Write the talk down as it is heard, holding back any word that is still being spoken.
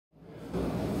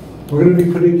We're going to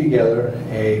be putting together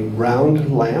a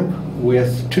round lamp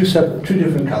with two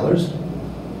different colors.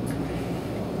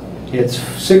 It's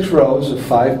 6 rows of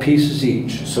 5 pieces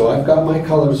each, so I've got my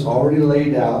colors already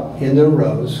laid out in their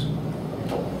rows,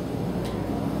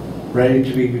 ready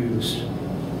to be used.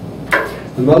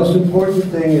 The most important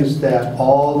thing is that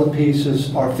all the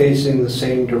pieces are facing the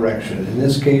same direction. In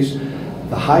this case,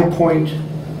 the high point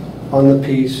on the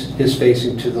piece is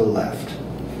facing to the left.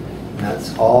 And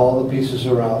that's all the pieces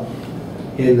are out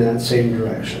in that same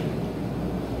direction.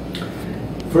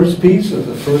 First piece of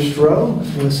the first row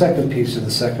and the second piece of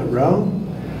the second row.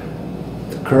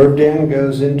 The curved end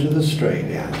goes into the straight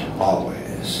end,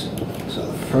 always. So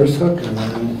the first hook and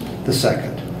then the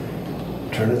second.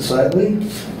 Turn it slightly,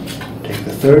 take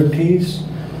the third piece,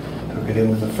 hook it in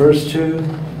with the first two,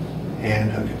 and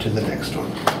hook it to the next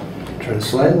one. Turn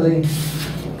slightly,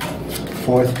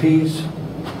 fourth piece,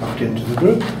 hooked into the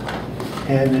group,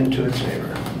 and into its neighbor.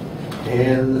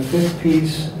 And the fifth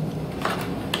piece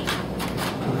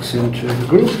hooks into the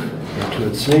group, into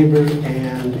its neighbor,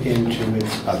 and into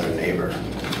its other neighbor.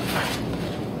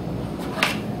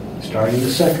 Starting the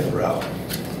second row.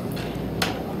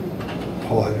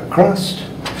 Pulling across,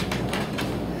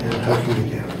 and hooking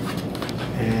again,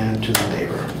 and to the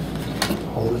neighbor.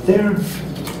 Hold it there.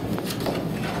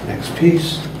 Next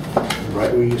piece,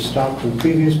 right where you stopped in the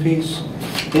previous piece,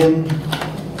 in,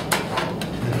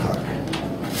 and hook.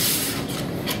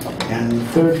 And the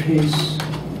third piece,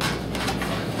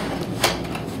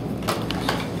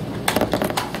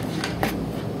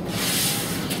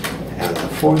 and the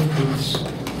fourth piece,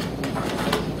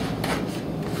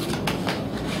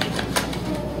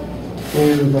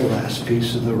 and the last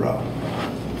piece of the row.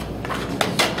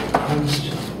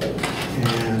 Crossed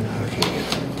and hooking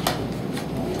it.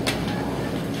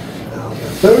 Now the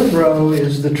third row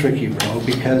is the tricky row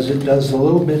because it does a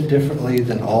little bit differently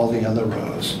than all the other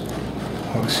rows.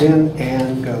 Hooks in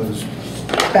and goes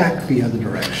back the other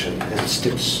direction and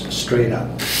sticks straight up.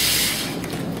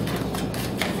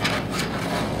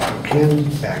 Hook in,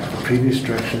 back the previous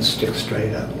direction, stick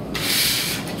straight up.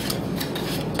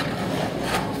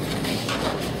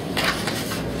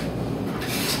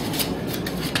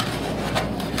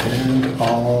 And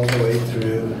all the way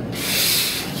through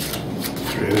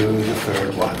the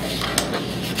third one.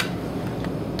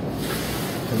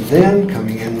 And then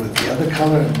coming in with the other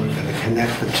color, we're going to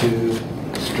connect the two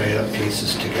straight up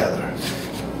pieces together.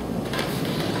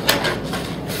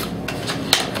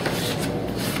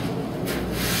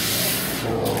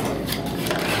 So,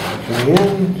 coming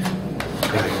in,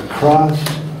 going across,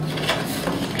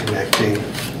 connecting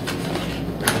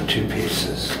the two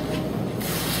pieces.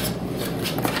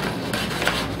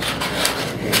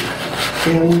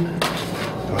 In,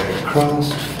 going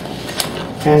across,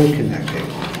 and connecting.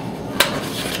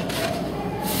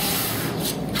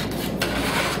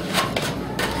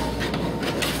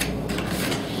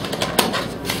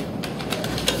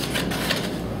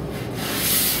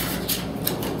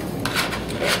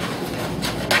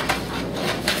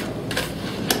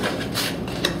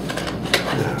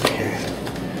 Okay.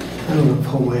 I'm going to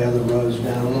pull my other rows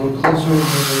down a little closer so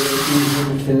it's easier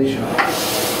to finish off.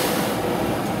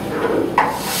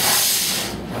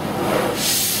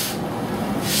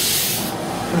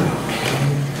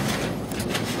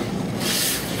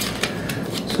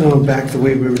 So back the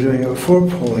way we were doing it before,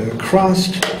 pulling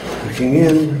across, hooking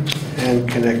in, and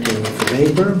connecting with the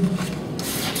neighbor.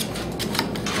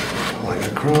 Pulling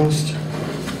across,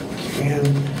 in,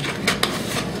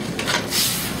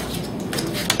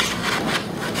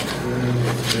 and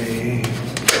the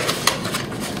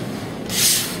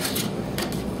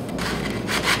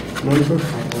number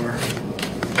 4.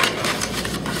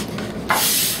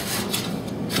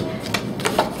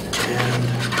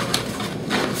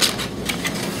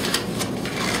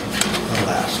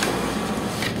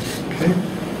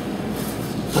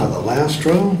 Now the last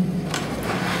row,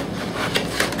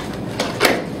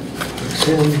 hooks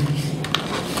in,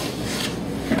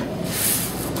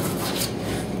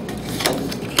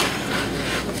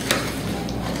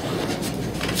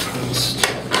 crossed,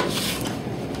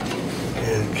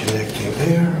 and connecting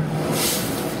there.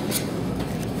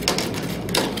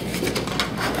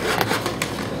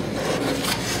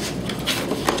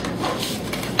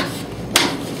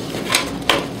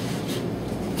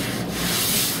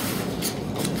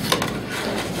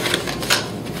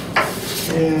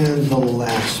 And the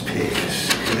last piece,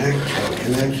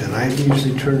 connect, and I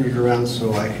usually turn it around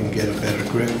so I can get a better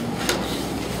grip.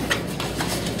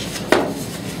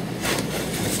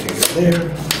 Connecting it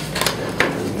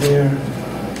there,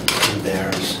 and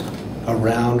there's a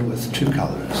round with 2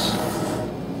 colors.